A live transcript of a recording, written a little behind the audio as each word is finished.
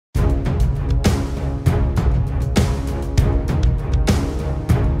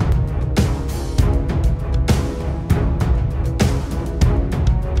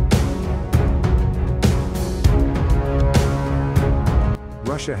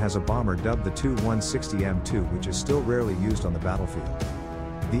Russia has a bomber dubbed the Tu-160M2, which is still rarely used on the battlefield.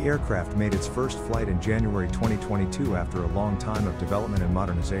 The aircraft made its first flight in January 2022 after a long time of development and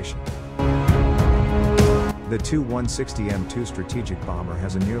modernization. The Tu-160M2 strategic bomber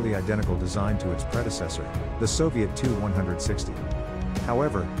has a nearly identical design to its predecessor, the Soviet Tu-160.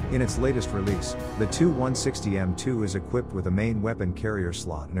 However, in its latest release, the Tu-160M2 is equipped with a main weapon carrier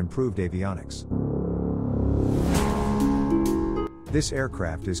slot and improved avionics. This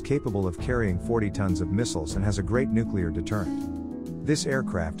aircraft is capable of carrying 40 tons of missiles and has a great nuclear deterrent. This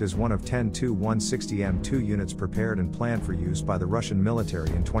aircraft is one of 10 Tu-160M2 units prepared and planned for use by the Russian military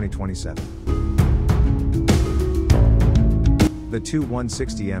in 2027. The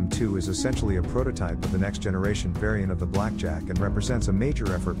Tu-160M2 is essentially a prototype of the next-generation variant of the Blackjack and represents a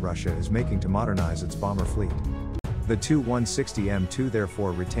major effort Russia is making to modernize its bomber fleet. The Tu-160M2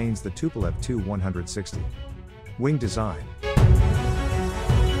 therefore retains the Tupolev Tu-160 wing design.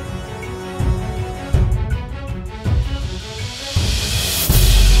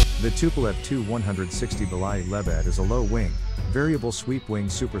 The Tupolev Tu-160 Belai Lebed is a low-wing, variable sweep-wing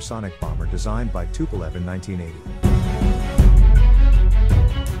supersonic bomber designed by Tupolev in 1980.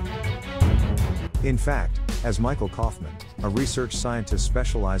 In fact, as Michael Kaufman, a research scientist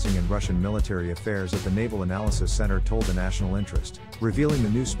specializing in Russian military affairs at the Naval Analysis Center, told the National Interest, revealing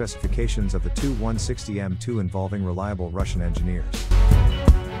the new specifications of the Tu-160M2 involving reliable Russian engineers.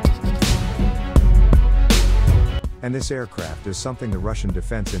 And this aircraft is something the Russian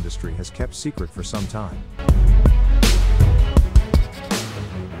defense industry has kept secret for some time.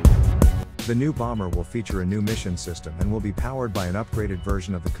 The new bomber will feature a new mission system and will be powered by an upgraded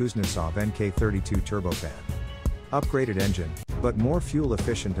version of the Kuznetsov NK-32 turbofan. Upgraded engine, but more fuel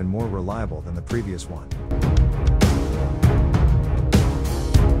efficient and more reliable than the previous one.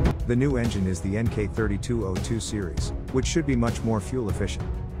 The new engine is the NK-3202 series, which should be much more fuel efficient.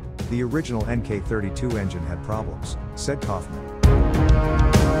 The original NK-32 engine had problems, said Kaufman.